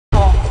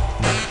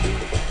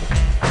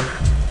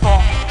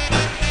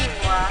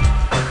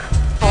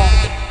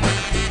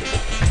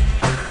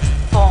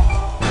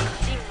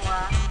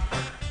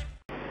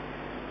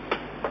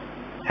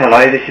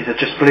Hello, this is a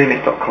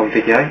justbloomit.com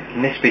video.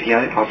 In this video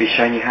I'll be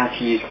showing you how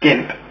to use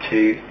GIMP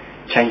to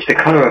change the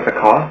colour of the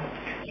car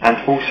and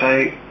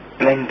also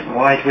blend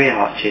wide wheel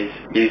arches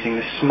using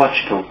the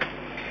smudge tool.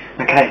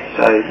 Okay,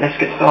 so let's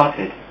get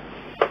started.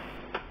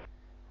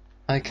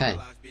 Okay,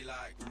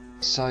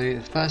 so the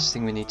first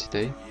thing we need to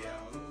do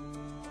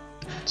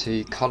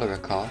to colour a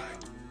car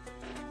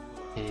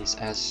is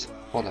as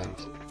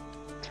follows.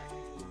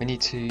 We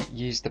need to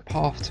use the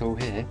path tool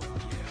here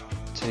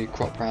to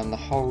crop around the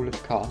whole of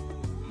the car,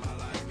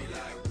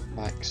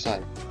 like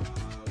so,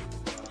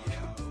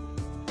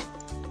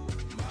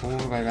 all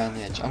the way around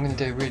the edge. I'm going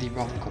to do a really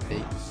rough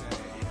copy,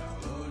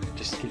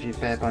 just to give you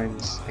bare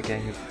bones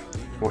again of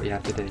what you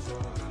have to do.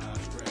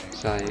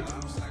 So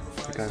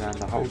we go around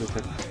the whole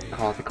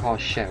of the car's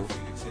shell,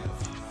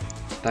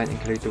 don't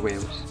include the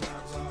wheels,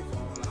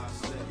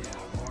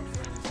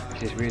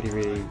 which is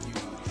really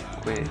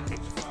quick.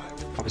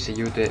 Obviously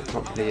you'll do it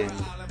properly and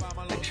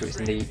make sure it's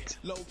neat,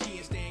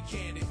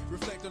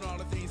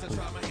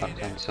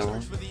 and so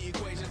on.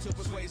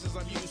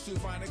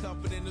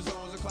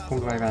 All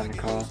the way around the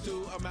car.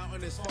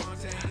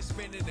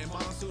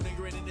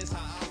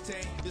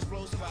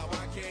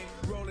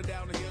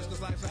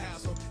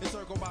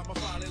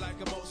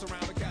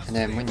 And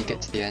then when you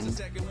get to the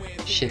end,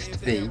 Shift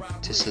V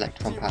to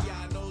select from path.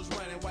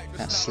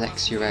 That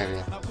selects your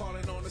area.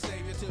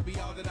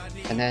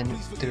 And then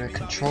do a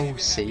Control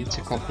C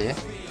to copy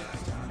it,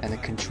 and a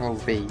Control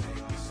V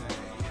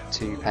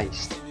to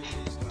paste.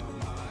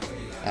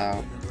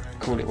 Now,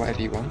 call it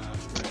whatever you want.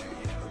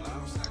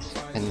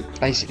 And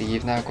basically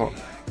you've now got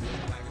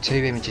two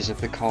images of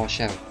the car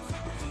shell.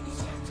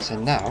 So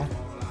now,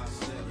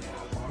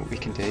 what we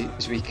can do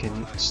is we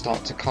can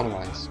start to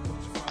colorize.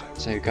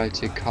 So go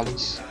to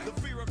Colors,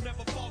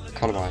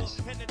 Colorize.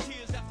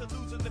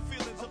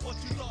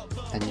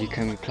 And you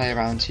can play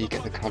around till you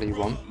get the colour you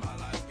want.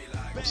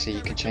 So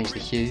you can change the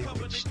hue,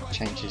 which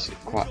changes it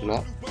quite a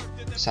lot.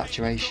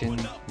 Saturation,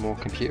 more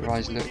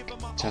computerized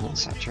look, turn on the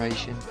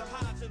saturation,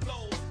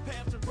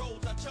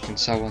 and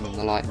so on, and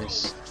the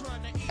lightness.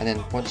 And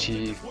then once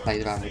you've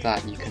played around with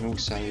that, you can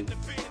also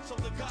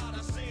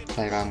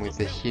play around with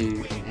the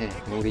hue in here,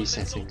 and all these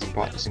settings, and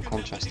brightness and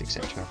contrast,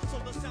 etc.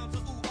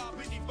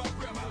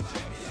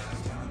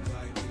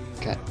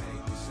 Okay.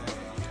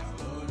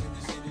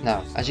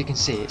 Now, as you can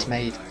see, it's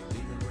made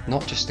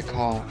not just the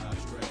car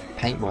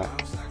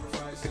paintwork,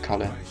 the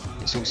colour,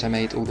 it's also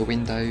made all the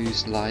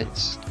windows,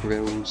 lights,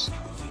 grills,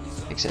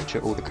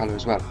 etc. all the colour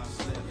as well.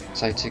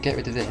 So to get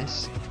rid of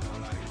this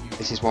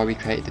is why we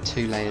created the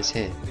two layers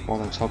here,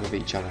 one on top of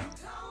each other.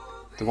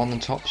 The one on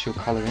top's your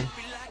colouring,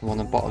 the one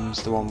on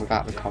bottom's the one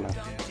without the colour.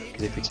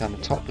 Because if we turn the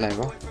top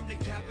layer off,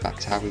 back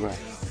to how we were,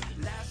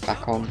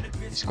 back on,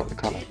 it's got the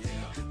colour.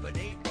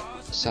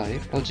 So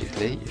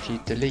logically, if you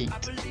delete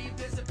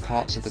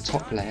parts of the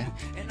top layer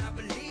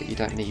that you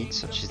don't need,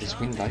 such as this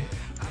window,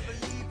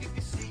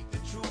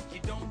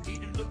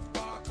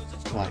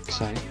 like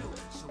so,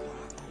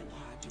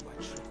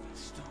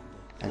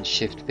 and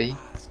Shift V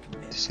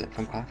to select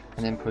from path,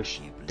 and then push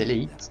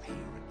delete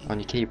on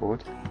your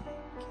keyboard,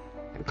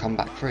 it will come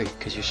back through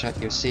because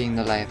you're seeing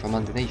the layer from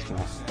underneath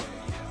now.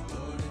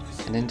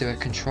 And then do a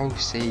Control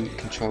C,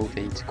 Control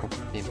V to copy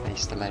and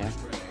paste the layer,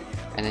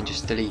 and then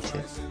just delete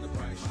it.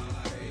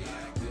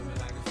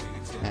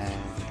 And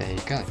there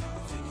you go.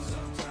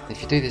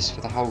 If you do this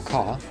for the whole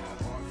car,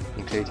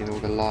 including all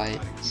the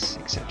lights,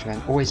 etc.,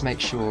 and always make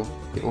sure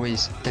you're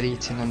always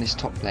deleting on this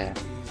top layer.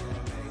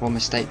 One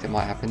mistake that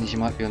might happen is you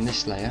might be on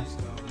this layer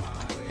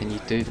and you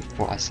do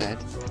what I said,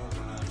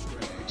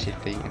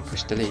 Shift V and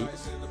push delete,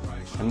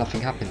 and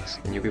nothing happens,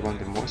 and you'll be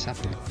wondering what's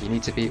happening. You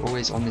need to be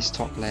always on this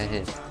top layer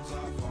here.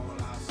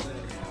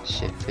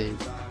 Shift V,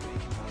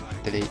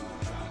 delete,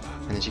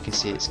 and as you can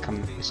see it's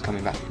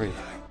coming back through.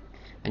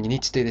 And you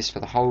need to do this for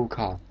the whole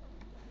car.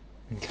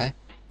 Okay?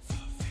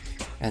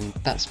 And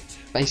that's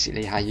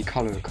basically how you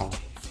colour a car.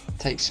 It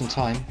takes some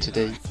time to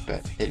do,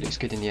 but it looks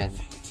good in the end.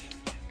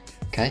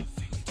 Okay?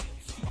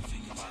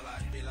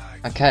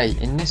 Okay,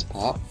 in this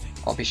part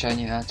I'll be showing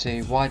you how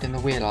to widen the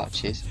wheel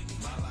arches.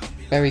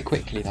 Very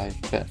quickly though,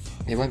 but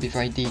it won't be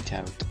very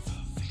detailed.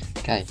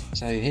 Okay,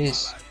 so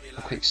here's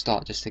a quick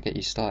start just to get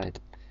you started.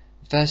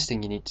 The first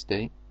thing you need to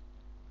do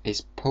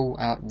is pull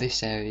out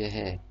this area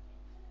here.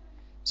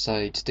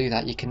 So to do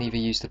that you can either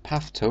use the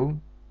path tool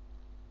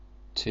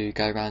to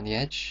go around the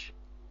edge,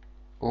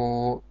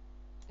 or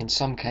in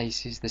some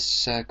cases the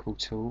circle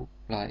tool,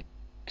 like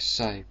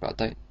so, but I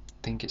don't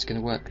think it's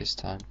going to work this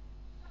time.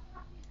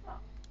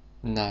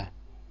 No.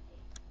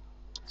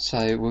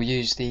 So we'll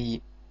use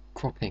the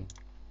cropping.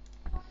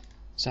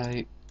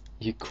 So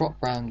you crop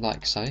round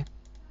like so,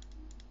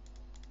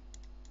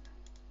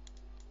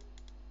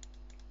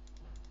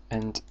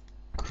 and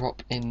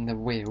crop in the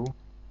wheel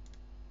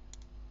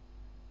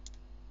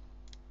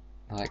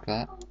like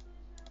that,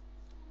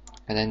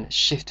 and then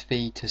Shift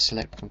V to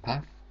select from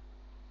path,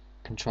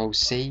 Control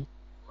C,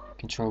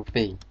 Control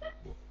V,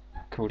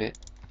 call it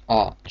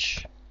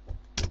arch.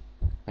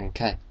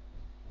 Okay,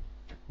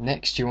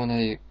 next you want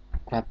to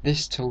grab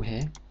this tool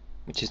here,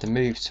 which is the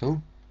move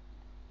tool,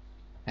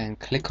 and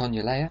click on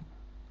your layer,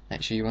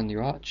 make sure you're on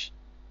your arch,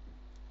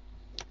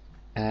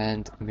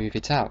 and move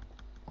it out.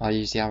 I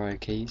use the arrow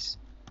keys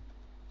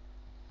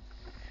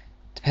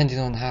depending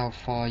on how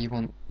far you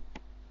want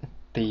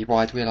the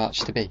wide wheel arch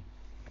to be.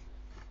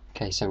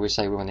 Okay, so we'll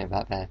say we want it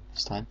about there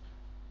this time.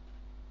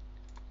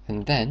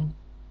 And then,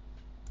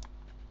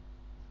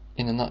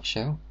 in a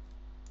nutshell,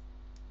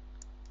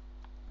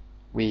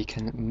 we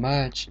can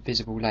merge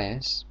visible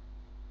layers,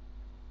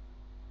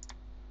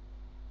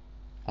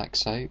 like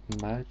so,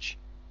 merge.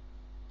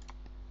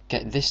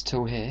 Get this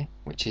tool here,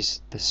 which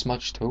is the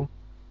smudge tool,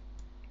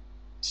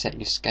 set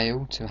your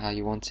scale to how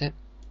you want it,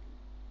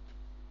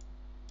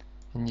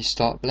 and you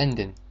start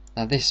blending.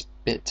 Now this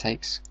bit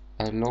takes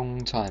a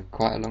long time,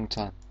 quite a long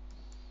time,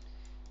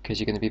 because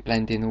you're going to be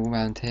blending all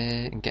around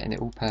here and getting it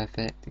all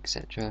perfect,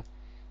 etc.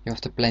 You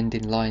have to blend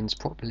in lines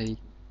properly,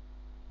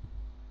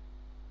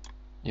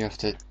 you have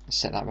to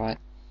set that right,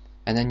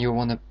 and then you'll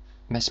want to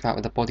mess about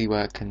with the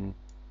bodywork and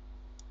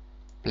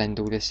blend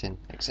all this in,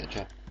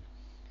 etc.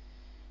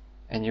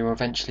 And you'll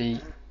eventually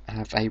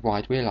have a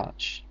wide wheel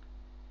arch,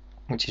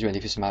 which is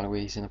ready for some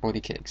alloys and a body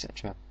kit,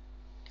 etc.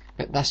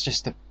 But that's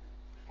just the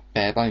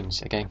bare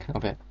bones again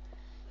of it.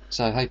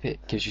 So I hope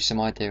it gives you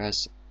some idea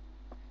as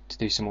to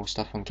do some more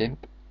stuff on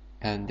GIMP.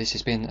 And this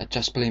has been a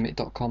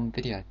justbloomit.com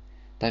video.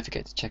 Don't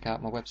forget to check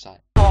out my website.